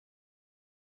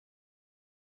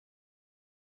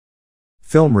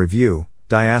Film Review,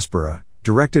 Diaspora,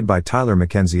 directed by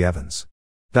Mckenzie Evans.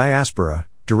 Diaspora,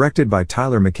 directed by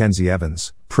Mckenzie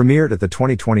Evans, premiered at the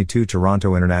 2022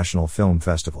 Toronto International Film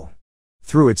Festival.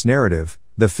 Through its narrative,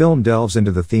 the film delves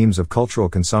into the themes of cultural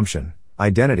consumption,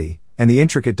 identity, and the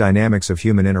intricate dynamics of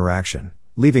human interaction,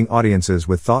 leaving audiences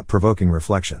with thought-provoking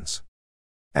reflections.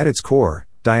 At its core,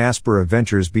 Diaspora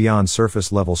ventures beyond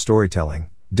surface-level storytelling,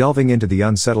 delving into the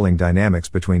unsettling dynamics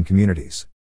between communities.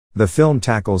 The film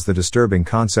tackles the disturbing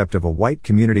concept of a white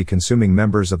community consuming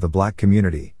members of the black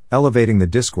community, elevating the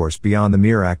discourse beyond the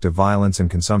mere act of violence and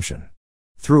consumption.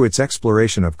 Through its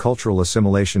exploration of cultural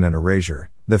assimilation and erasure,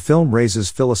 the film raises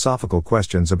philosophical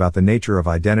questions about the nature of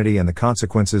identity and the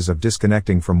consequences of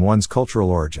disconnecting from one's cultural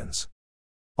origins.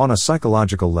 On a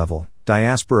psychological level,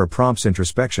 Diaspora prompts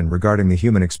introspection regarding the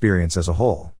human experience as a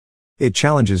whole. It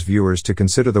challenges viewers to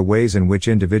consider the ways in which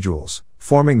individuals,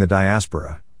 forming the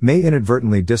diaspora, may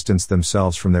inadvertently distance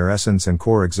themselves from their essence and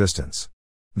core existence.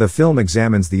 The film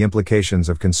examines the implications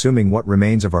of consuming what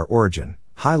remains of our origin,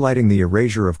 highlighting the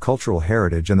erasure of cultural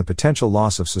heritage and the potential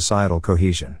loss of societal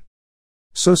cohesion.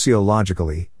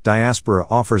 Sociologically, Diaspora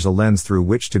offers a lens through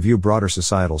which to view broader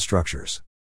societal structures.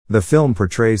 The film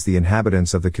portrays the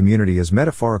inhabitants of the community as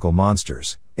metaphorical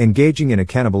monsters, engaging in a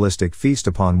cannibalistic feast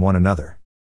upon one another.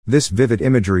 This vivid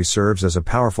imagery serves as a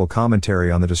powerful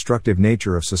commentary on the destructive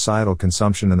nature of societal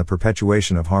consumption and the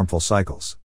perpetuation of harmful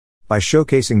cycles. By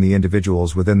showcasing the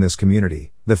individuals within this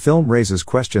community, the film raises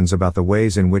questions about the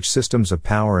ways in which systems of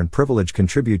power and privilege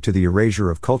contribute to the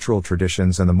erasure of cultural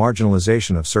traditions and the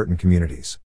marginalization of certain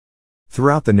communities.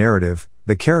 Throughout the narrative,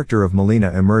 the character of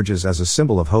Melina emerges as a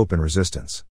symbol of hope and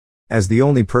resistance. As the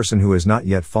only person who has not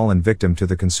yet fallen victim to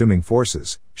the consuming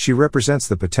forces, she represents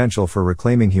the potential for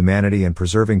reclaiming humanity and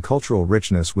preserving cultural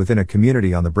richness within a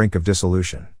community on the brink of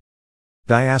dissolution.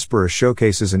 Diaspora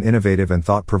showcases an innovative and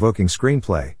thought-provoking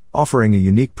screenplay, offering a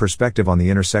unique perspective on the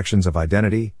intersections of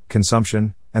identity,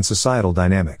 consumption, and societal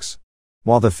dynamics.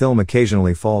 While the film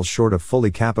occasionally falls short of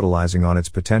fully capitalizing on its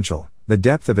potential, the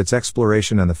depth of its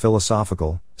exploration and the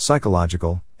philosophical,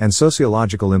 psychological, and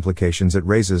sociological implications it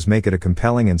raises make it a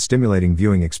compelling and stimulating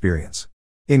viewing experience.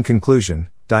 In conclusion,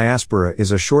 Diaspora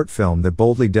is a short film that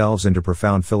boldly delves into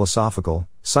profound philosophical,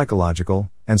 psychological,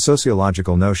 and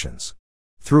sociological notions.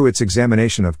 Through its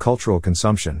examination of cultural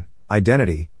consumption,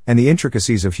 identity, and the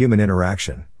intricacies of human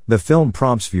interaction, the film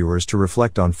prompts viewers to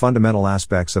reflect on fundamental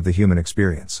aspects of the human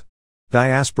experience.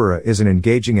 Diaspora is an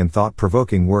engaging and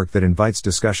thought-provoking work that invites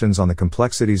discussions on the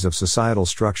complexities of societal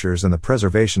structures and the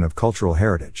preservation of cultural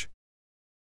heritage.